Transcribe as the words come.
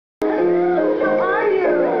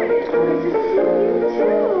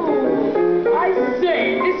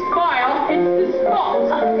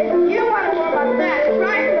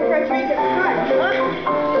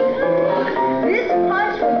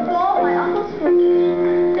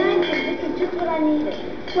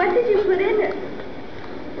What did you put in it?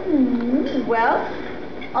 Well,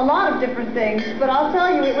 a lot of different things, but I'll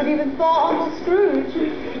tell you, it would even thaw Uncle Scrooge.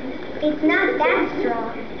 It's not that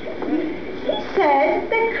strong. He said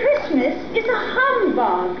that Christmas is a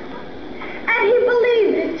humbug. And he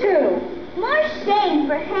believed it, too. More shame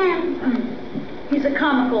for him. He's a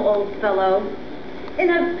comical old fellow, in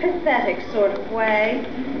a pathetic sort of way.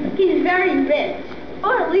 He's very rich.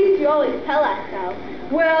 Or at least you always tell us so.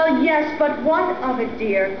 Well, yes, but what of it,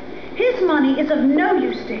 dear? His money is of no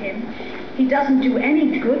use to him. He doesn't do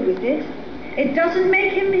any good with it. It doesn't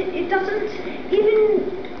even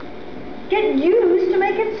get used to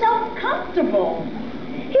make himself comfortable.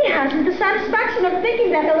 He hasn't the satisfaction of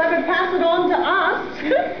thinking that he'll ever pass it on to us.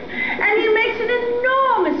 And he makes an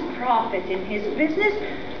enormous profit in his business.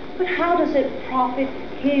 But how does it profit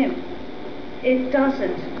him? It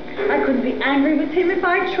doesn't. I couldn't be angry with him if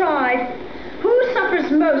I tried. Who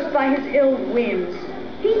suffers most by his ill whims?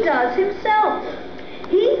 He does himself.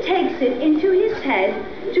 He takes it into his head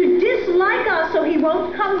to dislike us so he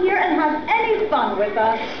won't come here and have any fun with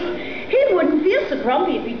us. He wouldn't feel so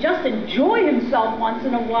grumpy if he'd just enjoy himself once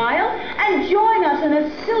in a while and join us in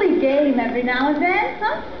a silly game every now and then,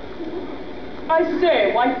 huh? I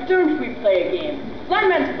say, why don't we play a game? Blind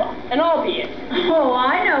man's buff, and I'll be it. Oh,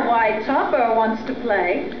 I know why Topper wants to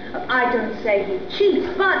play. I don't say he cheats,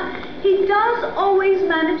 but he does always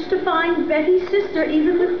manage to find Betty's sister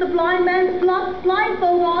even with the blind man's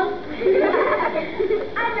blindfold on.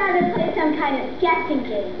 I'd rather play some kind of guessing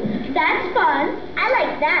game. That's fun. I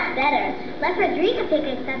like that better. Let Fredrica pick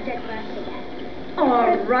a subject for us to guess.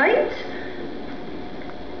 All right.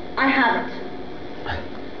 I have it.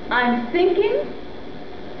 I'm thinking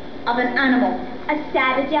of an animal. A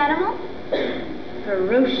savage animal?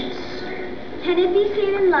 Ferocious. Can it be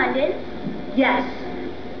seen in London? Yes.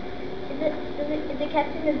 Is it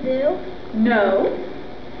kept in the zoo? No.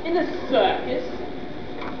 In the circus?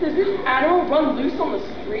 Does this animal run loose on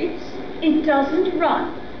the streets? It doesn't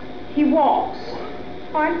run. He walks.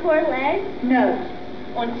 On 4 legs? No.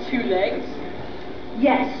 On 2 legs?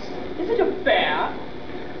 Yes. Is it a bear?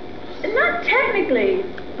 Not technically,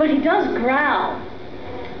 but he does growl.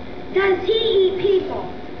 Does he eat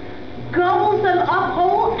people? Gobbles them up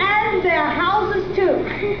whole and their houses too.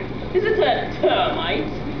 Is it a termite?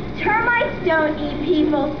 Termites don't eat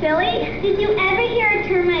people, silly. Did you ever hear a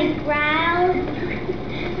termite growl?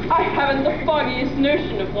 I haven't the foggiest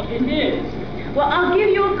notion of what it is. Well, I'll give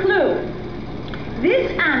you a clue. This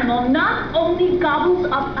animal not only gobbles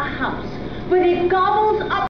up a house, but it gobbles up